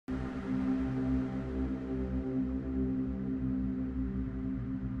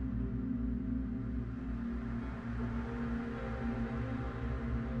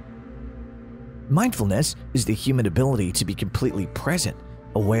Mindfulness is the human ability to be completely present,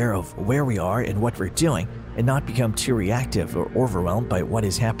 aware of where we are and what we're doing, and not become too reactive or overwhelmed by what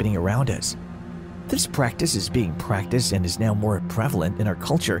is happening around us. This practice is being practiced and is now more prevalent in our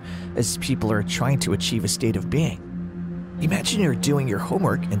culture as people are trying to achieve a state of being. Imagine you're doing your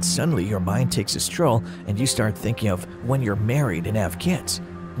homework and suddenly your mind takes a stroll and you start thinking of when you're married and have kids.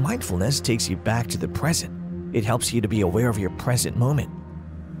 Mindfulness takes you back to the present. It helps you to be aware of your present moment.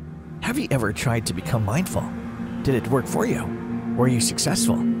 Have you ever tried to become mindful? Did it work for you? Were you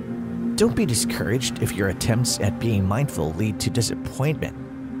successful? Don't be discouraged if your attempts at being mindful lead to disappointment.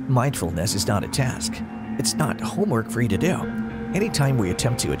 Mindfulness is not a task. It's not homework for you to do. Anytime we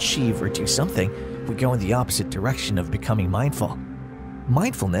attempt to achieve or do something, we go in the opposite direction of becoming mindful.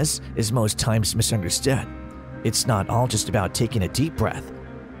 Mindfulness is most times misunderstood. It's not all just about taking a deep breath.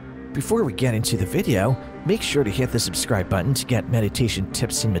 Before we get into the video, make sure to hit the subscribe button to get meditation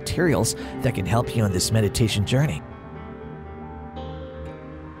tips and materials that can help you on this meditation journey.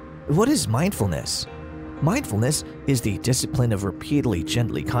 What is mindfulness? Mindfulness is the discipline of repeatedly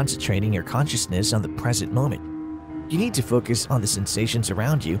gently concentrating your consciousness on the present moment. You need to focus on the sensations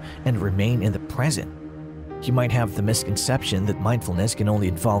around you and remain in the present. You might have the misconception that mindfulness can only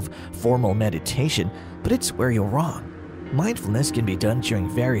involve formal meditation, but it's where you're wrong. Mindfulness can be done during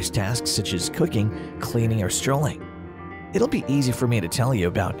various tasks such as cooking, cleaning, or strolling. It'll be easy for me to tell you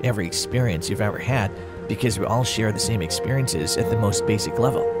about every experience you've ever had because we all share the same experiences at the most basic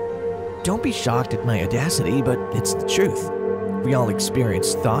level. Don't be shocked at my audacity, but it's the truth. We all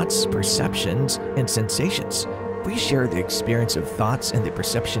experience thoughts, perceptions, and sensations. We share the experience of thoughts and the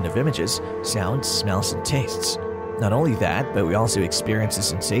perception of images, sounds, smells, and tastes. Not only that, but we also experience the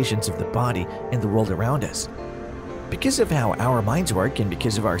sensations of the body and the world around us. Because of how our minds work and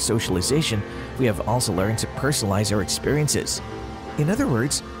because of our socialization, we have also learned to personalize our experiences. In other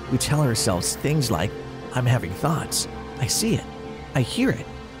words, we tell ourselves things like, I'm having thoughts, I see it, I hear it,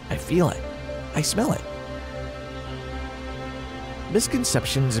 I feel it, I smell it.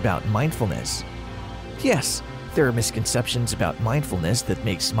 Misconceptions about mindfulness. Yes, there are misconceptions about mindfulness that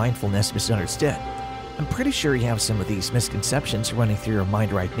makes mindfulness misunderstood. I'm pretty sure you have some of these misconceptions running through your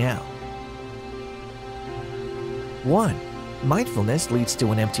mind right now. 1. Mindfulness leads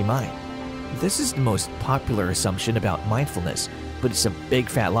to an empty mind. This is the most popular assumption about mindfulness, but it's a big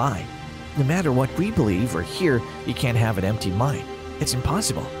fat lie. No matter what we believe or hear, you can't have an empty mind. It's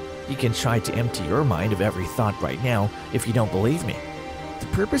impossible. You can try to empty your mind of every thought right now if you don't believe me. The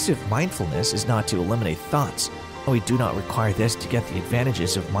purpose of mindfulness is not to eliminate thoughts, and we do not require this to get the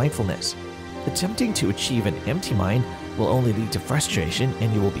advantages of mindfulness. Attempting to achieve an empty mind will only lead to frustration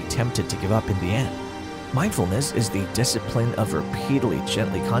and you will be tempted to give up in the end. Mindfulness is the discipline of repeatedly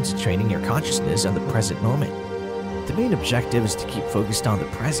gently concentrating your consciousness on the present moment. The main objective is to keep focused on the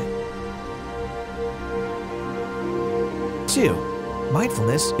present. 2.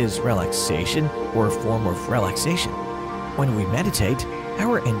 Mindfulness is relaxation or a form of relaxation. When we meditate,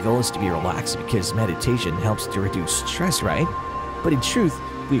 our end goal is to be relaxed because meditation helps to reduce stress, right? But in truth,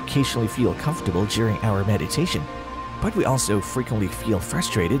 we occasionally feel comfortable during our meditation, but we also frequently feel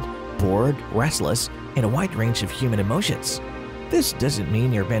frustrated, bored, restless, and a wide range of human emotions. This doesn't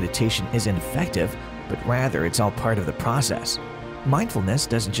mean your meditation isn't effective, but rather it's all part of the process. Mindfulness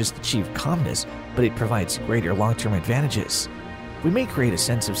doesn't just achieve calmness, but it provides greater long-term advantages. We may create a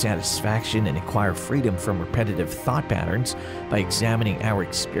sense of satisfaction and acquire freedom from repetitive thought patterns by examining our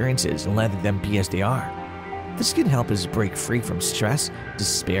experiences and letting them be as they are. This can help us break free from stress,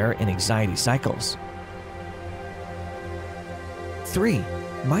 despair, and anxiety cycles. 3.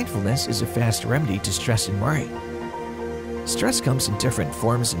 Mindfulness is a fast remedy to stress and worry. Stress comes in different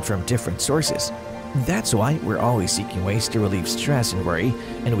forms and from different sources. That's why we're always seeking ways to relieve stress and worry,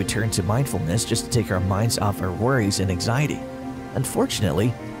 and we turn to mindfulness just to take our minds off our worries and anxiety.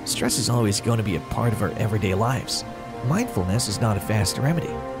 Unfortunately, stress is always going to be a part of our everyday lives. Mindfulness is not a fast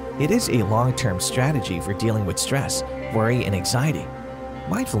remedy. It is a long-term strategy for dealing with stress, worry, and anxiety.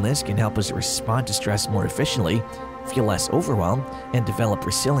 Mindfulness can help us respond to stress more efficiently, feel less overwhelmed, and develop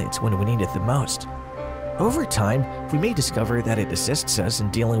resilience when we need it the most. Over time, we may discover that it assists us in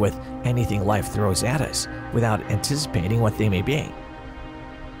dealing with anything life throws at us without anticipating what they may be.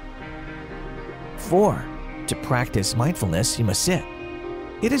 4. To practice mindfulness, you must sit.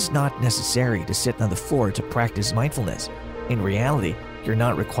 It is not necessary to sit on the floor to practice mindfulness. In reality, you're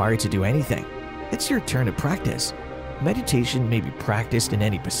not required to do anything. It's your turn to practice. Meditation may be practiced in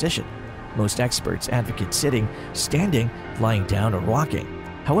any position. Most experts advocate sitting, standing, lying down, or walking.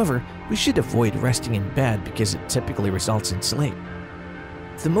 However, we should avoid resting in bed because it typically results in sleep.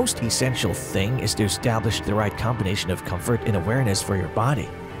 The most essential thing is to establish the right combination of comfort and awareness for your body.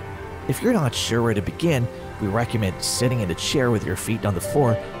 If you're not sure where to begin, we recommend sitting in a chair with your feet on the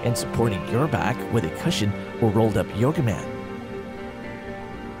floor and supporting your back with a cushion or rolled up yoga mat.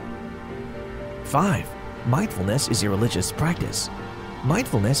 5. Mindfulness is a religious practice.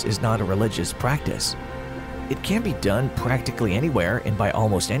 Mindfulness is not a religious practice. It can be done practically anywhere and by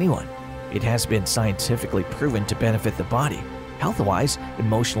almost anyone. It has been scientifically proven to benefit the body, health-wise,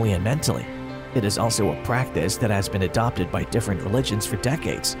 emotionally, and mentally. It is also a practice that has been adopted by different religions for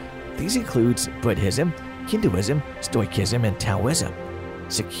decades. These include Buddhism, Hinduism, Stoicism, and Taoism.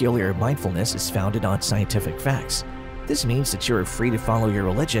 Secular mindfulness is founded on scientific facts. This means that you are free to follow your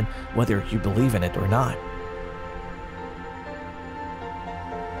religion whether you believe in it or not.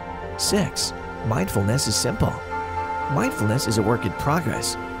 6. Mindfulness is simple. Mindfulness is a work in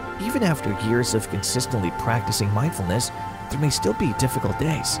progress. Even after years of consistently practicing mindfulness, there may still be difficult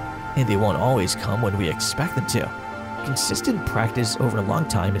days, and they won't always come when we expect them to. Consistent practice over a long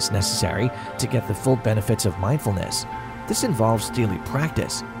time is necessary to get the full benefits of mindfulness. This involves daily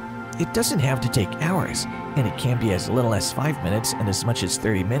practice. It doesn't have to take hours, and it can be as little as 5 minutes and as much as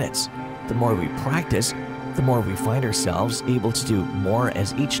 30 minutes. The more we practice, the more we find ourselves able to do more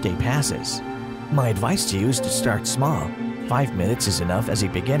as each day passes. My advice to you is to start small. 5 minutes is enough as a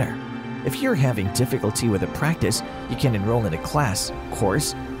beginner. If you're having difficulty with a practice, you can enroll in a class,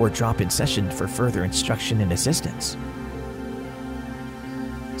 course, or drop-in session for further instruction and assistance.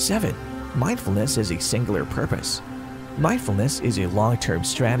 7. Mindfulness has a singular purpose. Mindfulness is a long-term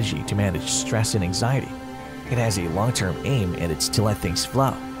strategy to manage stress and anxiety. It has a long-term aim and it's to let things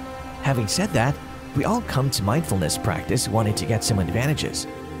flow. Having said that, we all come to mindfulness practice wanting to get some advantages.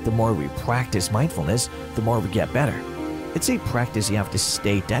 The more we practice mindfulness, the more we get better. It's a practice you have to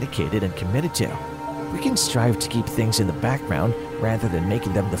stay dedicated and committed to. We can strive to keep things in the background rather than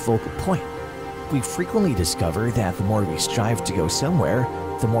making them the focal point. We frequently discover that the more we strive to go somewhere,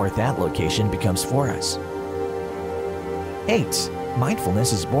 the more that location becomes for us. 8.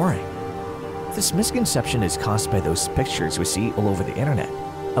 Mindfulness is boring. This misconception is caused by those pictures we see all over the internet.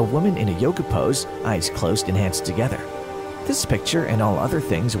 A woman in a yoga pose, eyes closed and hands together. This picture and all other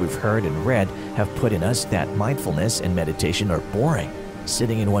things we've heard and read have put in us that mindfulness and meditation are boring,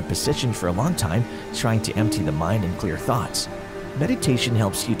 sitting in one position for a long time, trying to empty the mind and clear thoughts. Meditation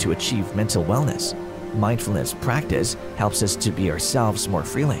helps you to achieve mental wellness. Mindfulness practice helps us to be ourselves more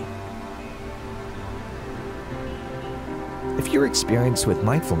freely. If your experience with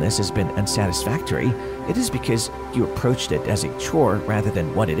mindfulness has been unsatisfactory, it is because you approached it as a chore rather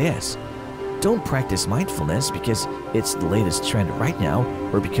than what it is. Don't practice mindfulness because it's the latest trend right now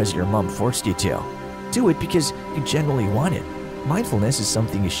or because your mom forced you to. Do it because you genuinely want it. Mindfulness is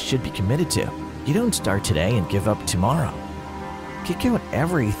something you should be committed to. You don't start today and give up tomorrow. Kick out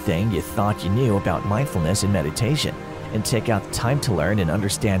everything you thought you knew about mindfulness and meditation and take out time to learn and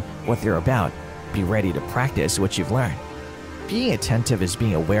understand what they're about. Be ready to practice what you've learned. Being attentive is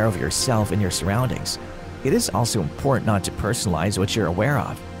being aware of yourself and your surroundings. It is also important not to personalize what you're aware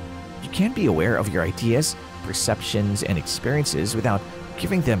of. You can't be aware of your ideas, perceptions, and experiences without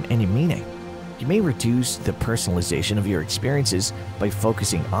giving them any meaning. You may reduce the personalization of your experiences by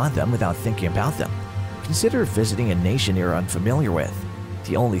focusing on them without thinking about them. Consider visiting a nation you're unfamiliar with.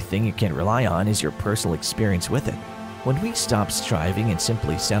 The only thing you can rely on is your personal experience with it. When we stop striving and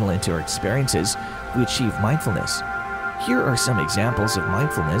simply settle into our experiences, we achieve mindfulness. Here are some examples of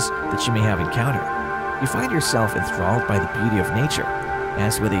mindfulness that you may have encountered. You find yourself enthralled by the beauty of nature,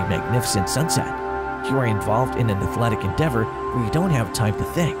 as with a magnificent sunset. You are involved in an athletic endeavor where you don't have time to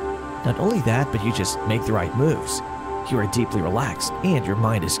think. Not only that, but you just make the right moves. You are deeply relaxed and your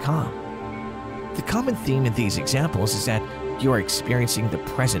mind is calm. The common theme in these examples is that you are experiencing the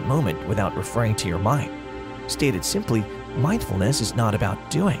present moment without referring to your mind. Stated simply, mindfulness is not about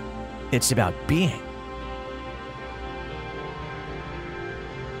doing, it's about being.